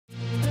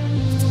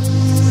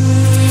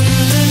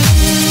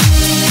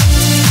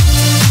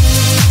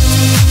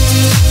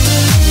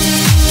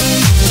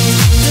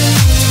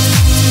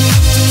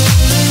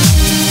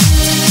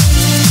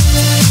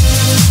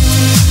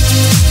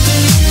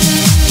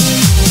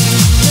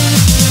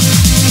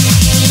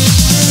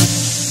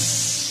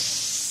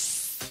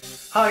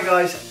Hi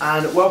guys,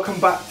 and welcome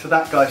back to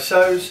That Guy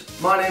Sews.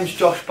 My name's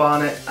Josh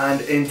Barnett,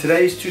 and in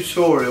today's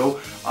tutorial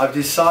I've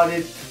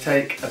decided to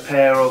take a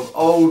pair of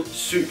old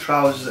suit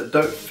trousers that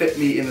don't fit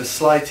me in the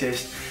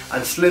slightest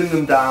and slim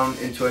them down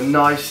into a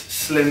nice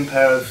slim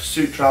pair of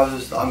suit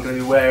trousers that I'm going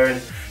to be wearing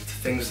to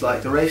things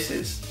like the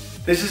races.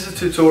 This is a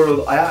tutorial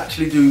that I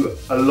actually do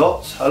a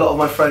lot. A lot of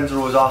my friends are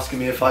always asking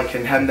me if I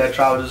can hem their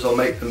trousers or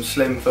make them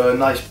slim for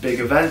nice big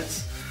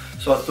events.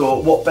 So I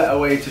thought, what better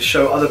way to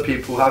show other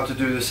people how to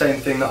do the same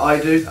thing that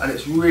I do, and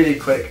it's really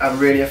quick and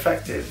really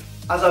effective.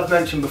 As I've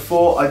mentioned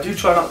before, I do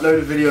try and upload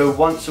a video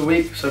once a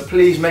week, so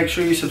please make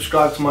sure you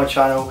subscribe to my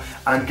channel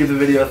and give the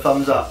video a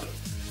thumbs up.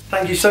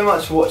 Thank you so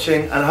much for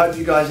watching, and I hope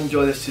you guys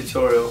enjoy this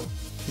tutorial.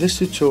 For this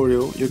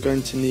tutorial, you're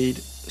going to need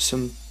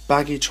some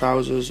baggy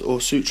trousers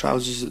or suit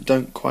trousers that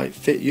don't quite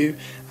fit you,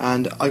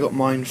 and I got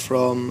mine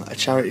from a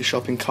charity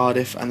shop in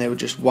Cardiff and they were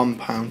just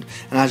 £1, and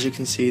as you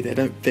can see they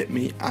don't fit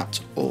me at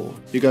all.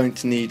 You're going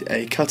to need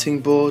a cutting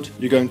board,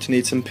 you're going to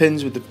need some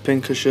pins with the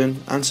pin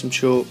cushion and some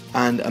chalk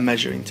and a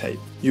measuring tape.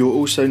 You will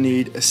also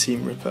need a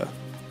seam ripper.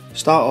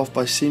 Start off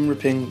by seam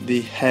ripping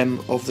the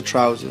hem of the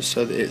trousers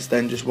so that it's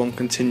then just one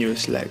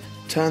continuous leg.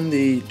 Turn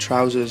the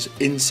trousers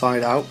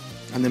inside out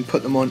and then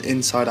put them on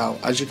inside out.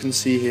 As you can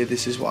see here,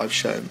 this is what I've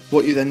shown.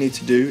 What you then need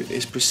to do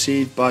is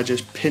proceed by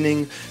just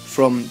pinning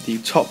from the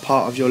top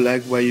part of your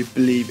leg where you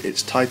believe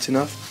it's tight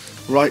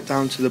enough right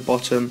down to the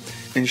bottom,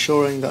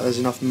 ensuring that there's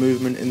enough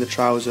movement in the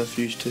trouser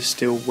for you to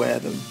still wear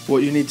them.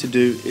 What you need to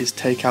do is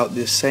take out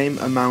the same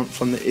amount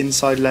from the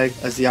inside leg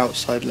as the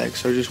outside leg,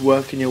 so just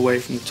working your way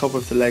from the top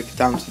of the leg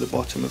down to the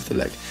bottom of the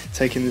leg,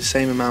 taking the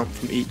same amount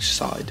from each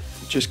side.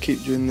 Just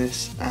keep doing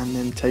this and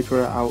then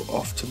taper it out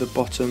off to the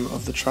bottom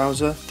of the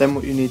trouser. Then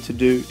what you need to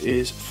do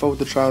is fold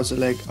the trouser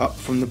leg up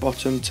from the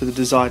bottom to the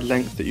desired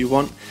length that you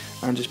want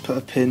and just put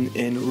a pin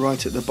in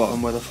right at the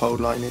bottom where the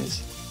fold line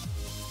is.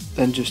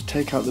 Then just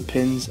take out the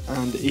pins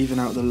and even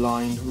out the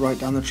line right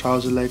down the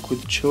trouser leg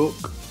with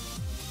chalk.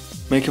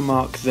 Make a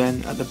mark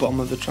then at the bottom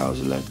of the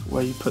trouser leg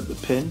where you put the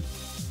pin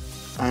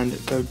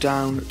and go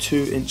down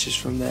 2 inches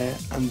from there,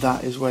 and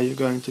that is where you're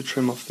going to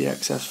trim off the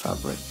excess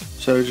fabric.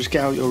 So just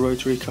get out your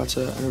rotary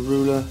cutter and a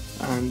ruler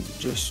and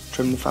just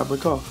trim the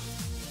fabric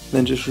off.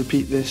 Then just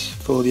repeat this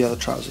for the other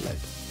trouser leg.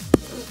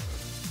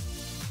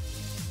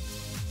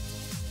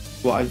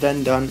 What I've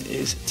then done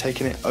is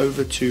taken it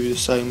over to the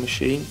sewing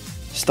machine,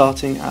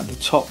 starting at the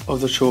top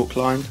of the chalk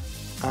line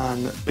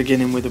and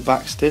beginning with a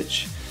back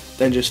stitch.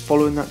 Then just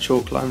following that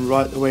chalk line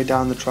right the way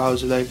down the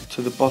trouser leg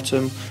to the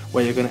bottom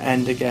where you're going to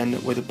end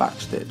again with a back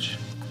stitch.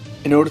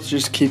 In order to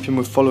just keep in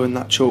with following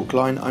that chalk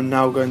line, I'm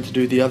now going to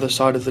do the other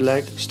side of the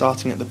leg,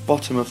 starting at the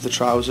bottom of the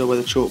trouser where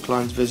the chalk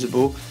line is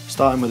visible,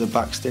 starting with a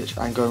back stitch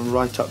and going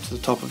right up to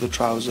the top of the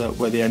trouser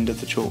where the end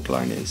of the chalk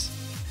line is.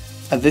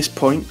 At this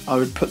point I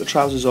would put the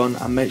trousers on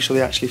and make sure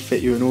they actually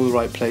fit you in all the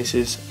right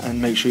places,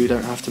 and make sure you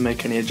don't have to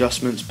make any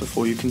adjustments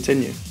before you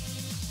continue.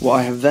 What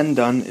I have then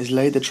done is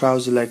lay the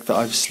trouser leg that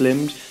I've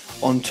slimmed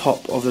on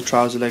top of the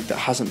trouser leg that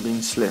hasn't been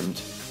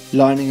slimmed,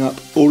 lining up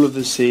all of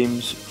the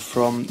seams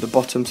from the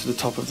bottom to the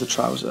top of the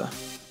trouser.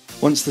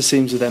 Once the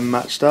seams are then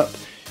matched up,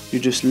 you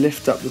just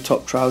lift up the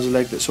top trouser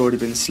leg that's already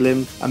been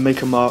slimmed and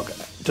make a mark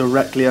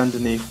directly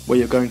underneath where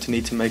you're going to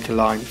need to make a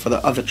line for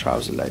the other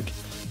trouser leg.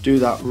 Do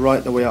that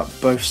right the way up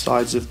both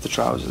sides of the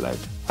trouser leg,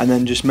 and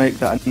then just make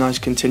that a nice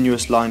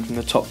continuous line from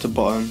the top to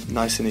bottom,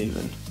 nice and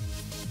even.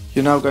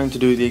 You're now going to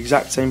do the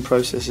exact same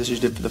process as you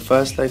did for the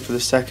first leg for the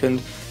second,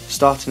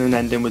 starting and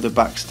ending with a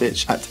back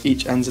stitch at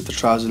each ends of the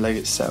trouser leg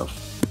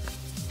itself.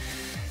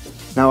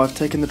 Now I've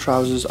taken the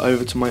trousers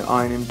over to my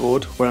ironing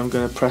board where I'm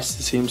going to press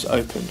the seams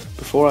open.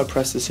 Before I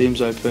press the seams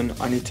open,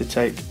 I need to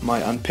take my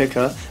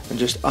unpicker and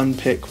just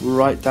unpick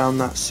right down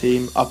that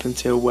seam up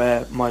until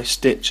where my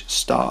stitch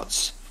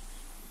starts.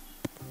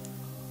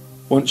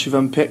 Once you've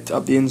unpicked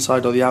up the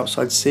inside or the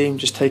outside seam,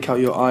 just take out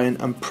your iron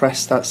and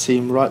press that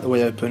seam right the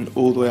way open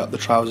all the way up the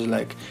trouser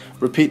leg.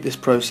 Repeat this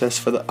process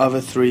for the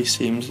other 3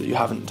 seams that you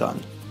haven't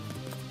done.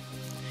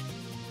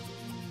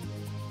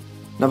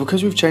 Now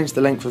because we've changed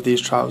the length of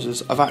these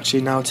trousers, I've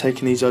actually now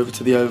taken these over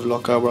to the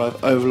overlocker where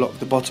I've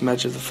overlocked the bottom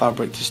edge of the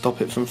fabric to stop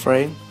it from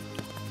fraying.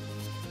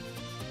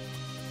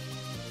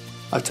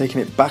 I've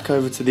taken it back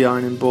over to the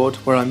ironing board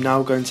where I'm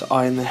now going to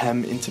iron the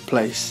hem into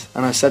place,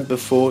 and I said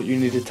before you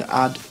needed to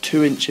add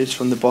 2 inches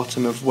from the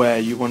bottom of where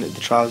you wanted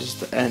the trousers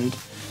to end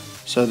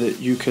so that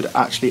you could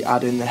actually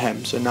add in the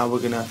hem. So now we're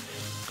going to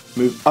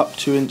move up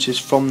 2 inches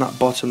from that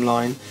bottom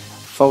line,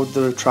 fold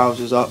the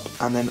trousers up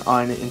and then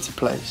iron it into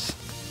place.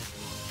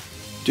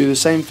 Do the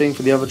same thing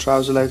for the other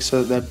trouser legs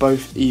so that they're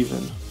both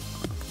even.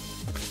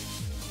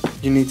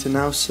 You need to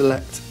now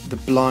select the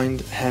blind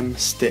hem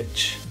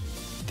stitch.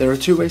 There are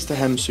 2 ways to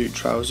hem suit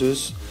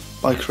trousers.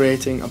 By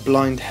creating a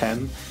blind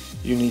hem,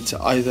 you need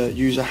to either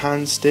use a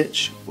hand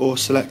stitch or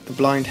select the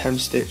blind hem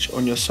stitch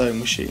on your sewing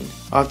machine.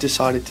 I've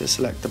decided to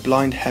select the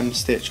blind hem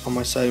stitch on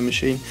my sewing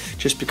machine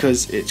just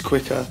because it's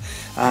quicker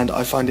and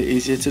I find it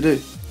easier to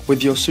do.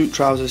 With your suit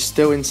trousers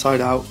still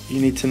inside out, you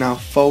need to now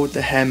fold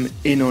the hem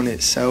in on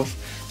itself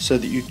so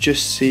that you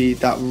just see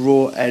that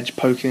raw edge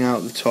poking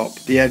out the top,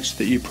 the edge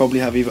that you probably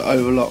have either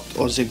overlocked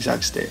or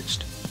zigzag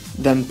stitched.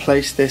 Then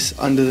place this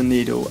under the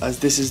needle, as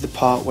this is the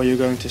part where you're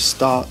going to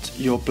start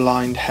your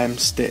blind hem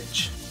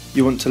stitch.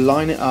 You want to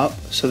line it up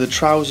so the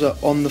trouser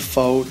on the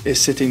fold is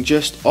sitting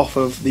just off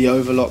of the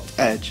overlocked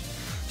edge,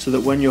 so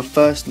that when your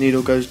first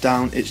needle goes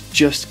down it's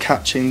just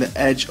catching the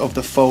edge of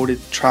the folded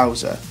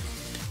trouser.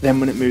 Then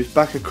when it moves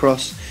back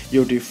across,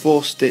 you'll do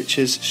 4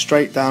 stitches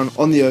straight down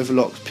on the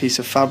overlocked piece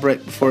of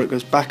fabric before it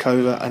goes back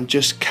over and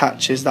just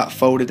catches that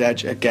folded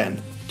edge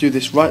again. Do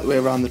this right the way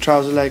around the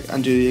trouser leg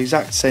and do the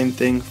exact same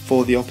thing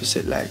for the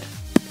opposite leg.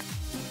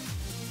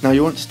 Now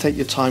you want to take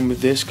your time with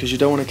this because you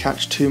don't want to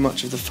catch too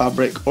much of the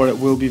fabric or it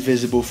will be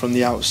visible from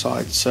the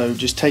outside, so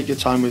just take your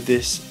time with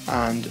this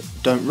and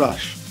don't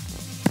rush.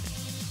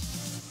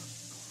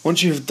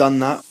 Once you have done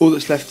that, all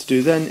that's left to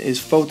do then is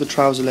fold the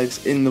trouser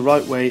legs in the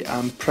right way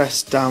and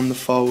press down the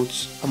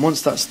folds. And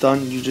once that's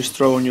done, you just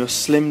throw on your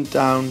slimmed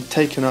down,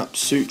 taken up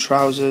suit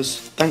trousers.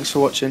 Thanks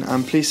for watching,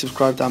 and please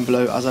subscribe down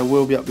below as I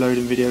will be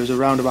uploading videos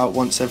around about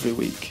once every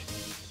week.